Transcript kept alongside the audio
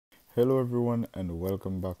Hello everyone and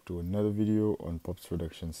welcome back to another video on Pops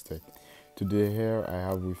Productions Tech. Today here I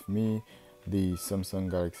have with me the Samsung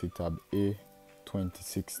Galaxy Tab A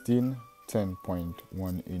 2016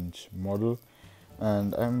 10.1 inch model,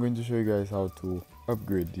 and I'm going to show you guys how to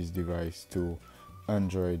upgrade this device to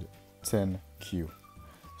Android 10Q.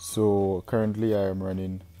 So currently I am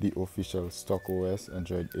running the official stock OS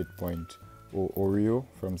Android 8.0 Oreo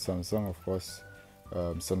from Samsung, of course,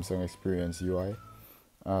 Samsung Experience UI.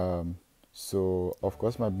 So of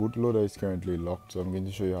course my bootloader is currently locked, so I'm going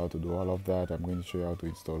to show you how to do all of that. I'm going to show you how to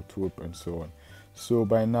install TWIP and so on. So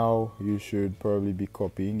by now you should probably be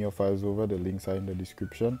copying your files over. The links are in the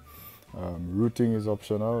description. Rooting is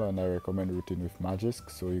optional and I recommend rooting with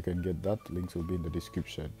Magisk, so you can get that. Links will be in the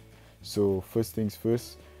description. So first things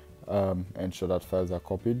first, ensure that files are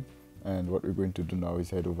copied, and what we're going to do now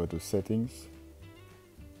is head over to settings,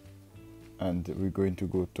 and we're going to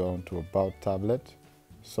go down to about tablet,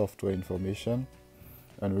 software information,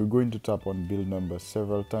 and we're going to tap on build number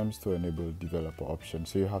several times to enable developer option.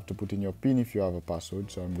 So you have to put in your PIN if you have a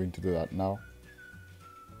password, so I'm going to do that now.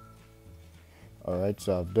 Alright,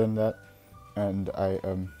 so I've done that, and I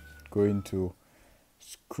am going to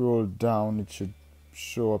scroll down. It should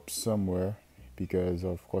show up somewhere because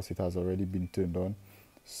of course it has already been turned on,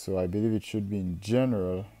 so I believe it should be in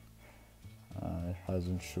general. It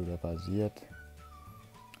hasn't showed up as yet,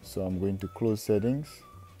 so I'm going to close settings.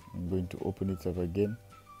 I'm going to open it up again,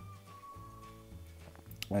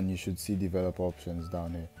 and you should see developer options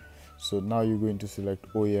down here. So now you're going to select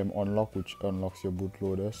Oem Unlock, which unlocks your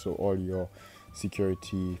bootloader, so all your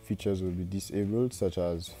security features will be disabled, such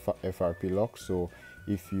as FRP lock. So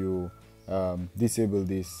if you enable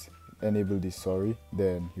this,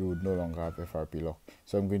 then you would no longer have FRP lock.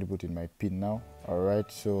 So I'm going to put in my PIN now.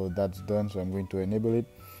 Alright, so that's done, so I'm going to enable it.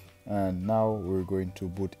 And now we're going to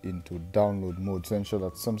boot into download mode. So ensure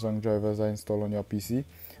that Samsung drivers are installed on your PC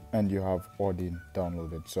and you have Odin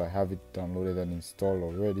downloaded. So I have it downloaded and installed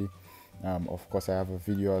already. Of course I have a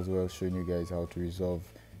video as well showing you guys how to resolve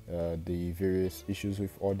the various issues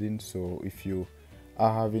with Odin. So if you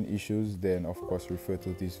are having issues, then of course refer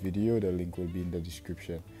to this video. The link will be in the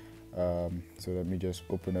description. So let me just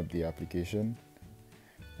open up the application.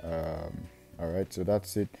 Alright, so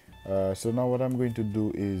that's it. So now what I'm going to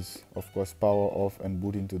do is, of course, power off and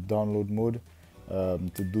boot into download mode.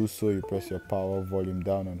 To do so, you press your power, volume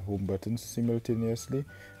down and home buttons simultaneously,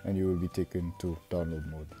 and you will be taken to download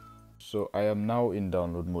mode. So I am now in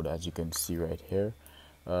download mode, as you can see right here.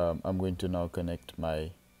 I'm going to now connect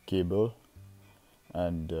my cable,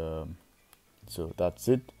 and so that's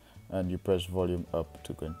it, and you press volume up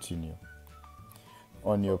to continue.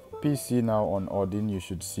 On your PC now on Odin, you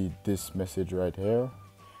should see this message right here,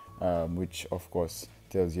 which of course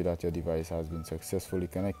tells you that your device has been successfully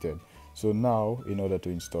connected. So now, in order to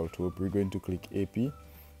install TWIP, we're going to click AP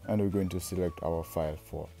and we're going to select our file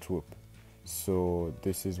for TWIP. So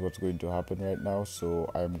this is what's going to happen right now. So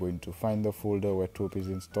I'm going to find the folder where TWIP is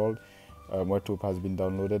installed, where TWIP has been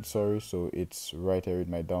downloaded, sorry. So it's right here in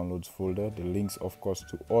my downloads folder. The links, of course,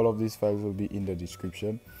 to all of these files will be in the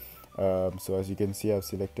description. So as you can see, I've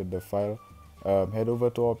selected the file. Head over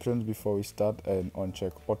to options before we start and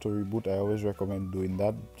uncheck auto reboot. I always recommend doing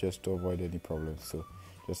that just to avoid any problems. So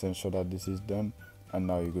just ensure that this is done, and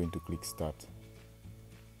now you're going to click start.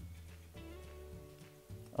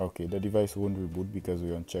 Okay, the device won't reboot because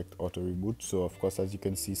we unchecked auto reboot. So of course, as you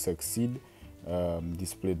can see, succeed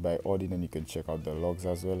displayed by Odin, and you can check out the logs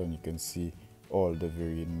as well, and you can see all the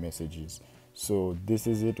varying messages. So this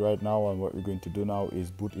is it right now, and what we're going to do now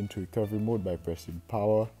is boot into recovery mode by pressing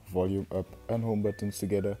power, volume up and home buttons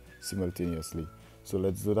together simultaneously. So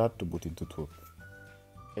let's do that to boot into TWIP.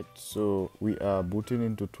 Right, so we are booting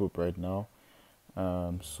into TWIP right now.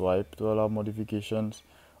 Swipe to allow modifications.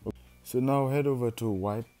 So now head over to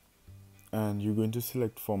wipe, and you're going to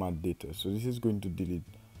select format data. So this is going to delete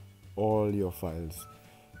all your files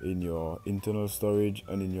in your internal storage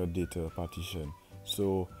and in your data partition.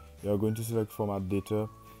 So you are going to select format data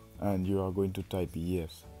and you are going to type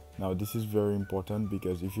yes. Now this is very important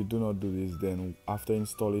because if you do not do this, then after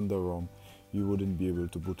installing the ROM, you wouldn't be able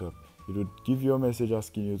to boot up. It would give you a message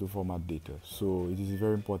asking you to format data. So it is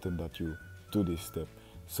very important that you do this step.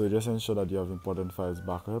 So just ensure that you have important files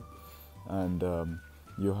backup, and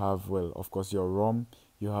you have, well, of course, your ROM.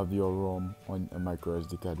 You have your ROM on a micro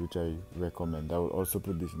SD card, which I recommend. I will also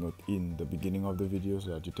put this note in the beginning of the video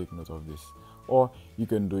so that you take note of this, or you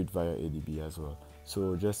can do it via ADB as well.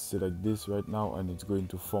 So just select this right now, and it's going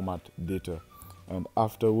to format data, and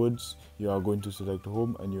afterwards you are going to select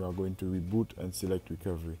home and you are going to reboot and select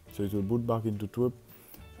recovery. So it will boot back into TWIP,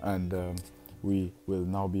 and we will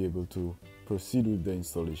now be able to proceed with the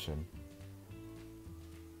installation.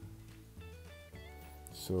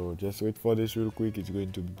 So just wait for this real quick. It's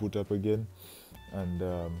going to boot up again, and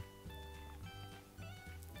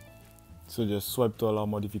so just swipe to allow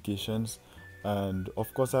modifications. And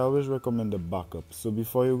of course I always recommend a backup. So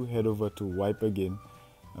before you head over to wipe again,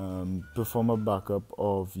 perform a backup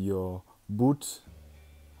of your boot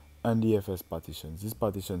and the FS partitions. These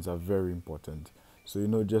partitions are very important, so you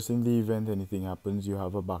know, just in the event anything happens, you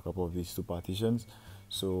have a backup of these two partitions.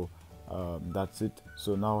 So that's it.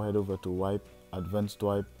 So now head over to wipe, advanced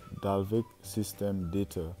wipe, Dalvik, system,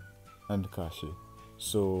 data, and cache.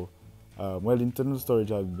 So well, internal storage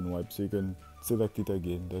has been wiped, so you can select it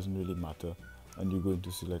again, doesn't really matter, and you're going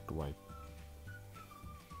to select wipe.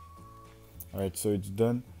 Alright, so it's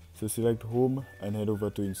done. So select home and head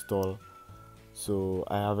over to install. So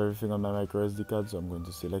I have everything on my micro SD card, so I'm going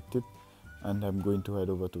to select it, and I'm going to head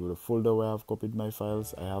over to the folder where I've copied my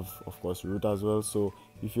files. I have of course root as well, so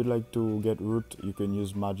if you'd like to get root, you can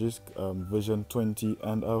use Magisk version 20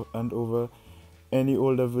 and over. Any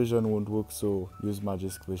older version won't work, so use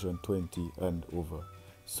Magisk version 20 and over.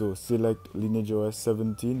 So select Lineage OS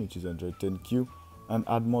 17, which is Android 10Q, and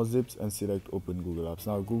add more zips and select Open Google Apps.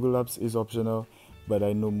 Now Google Apps is optional, but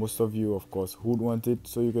I know most of you of course would want it,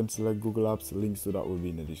 so you can select Google Apps. Links to that will be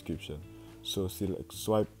in the description. So select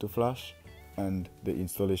swipe to flash and the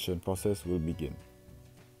installation process will begin.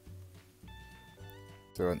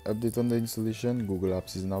 So an update on the installation, Google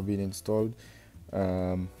Apps is now being installed.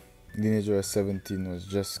 Lineage OS 17 was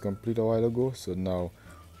just complete a while ago, so now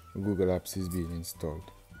Google Apps is being installed.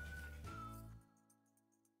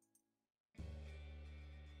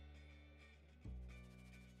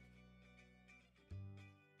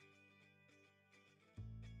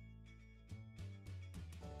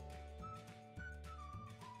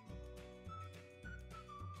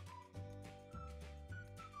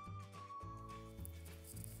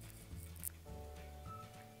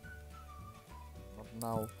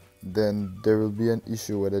 Now then there will be an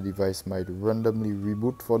issue where the device might randomly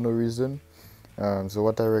reboot for no reason. So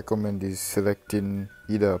what I recommend is selecting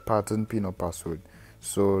either a pattern, pin, or password.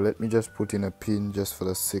 So let me just put in a pin just for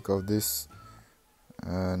the sake of this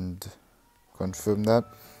and confirm that.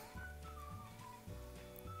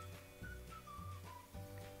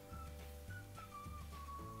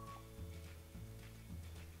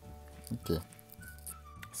 Okay,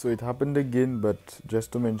 so it happened again, but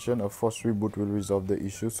just to mention, a forced reboot will resolve the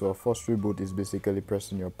issue. So a forced reboot is basically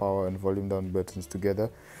pressing your power and volume down buttons together.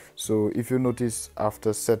 So if you notice,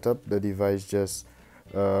 after setup the device just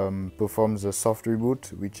performs a soft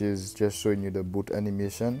reboot, which is just showing you the boot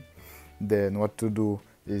animation. Then what to do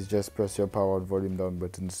is just press your power and volume down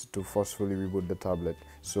buttons to forcefully reboot the tablet.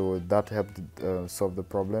 So that helped solve the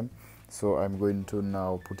problem. So I'm going to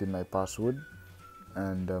now put in my password,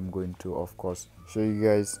 and I'm going to of course show you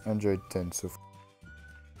guys Android 10. So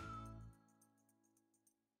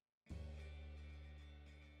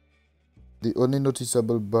the only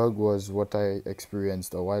noticeable bug was what I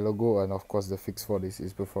experienced a while ago, and of course the fix for this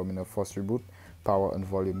is performing a forced reboot, power and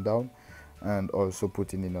volume down, and also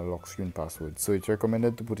putting in a lock screen password. So it's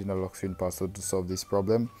recommended to put in a lock screen password to solve this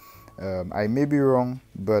problem. I may be wrong,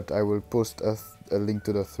 but I will post a link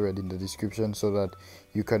to the thread in the description so that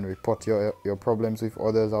you can report your problems with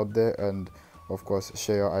others out there, and of course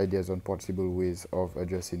share your ideas on possible ways of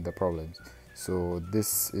addressing the problems. So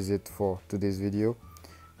this is it for today's video.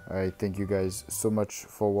 I thank you guys so much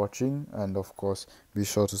for watching, and of course be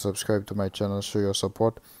sure to subscribe to my channel, show your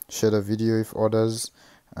support, share the video with others,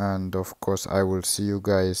 and of course I will see you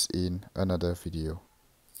guys in another video.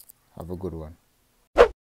 Have a good one.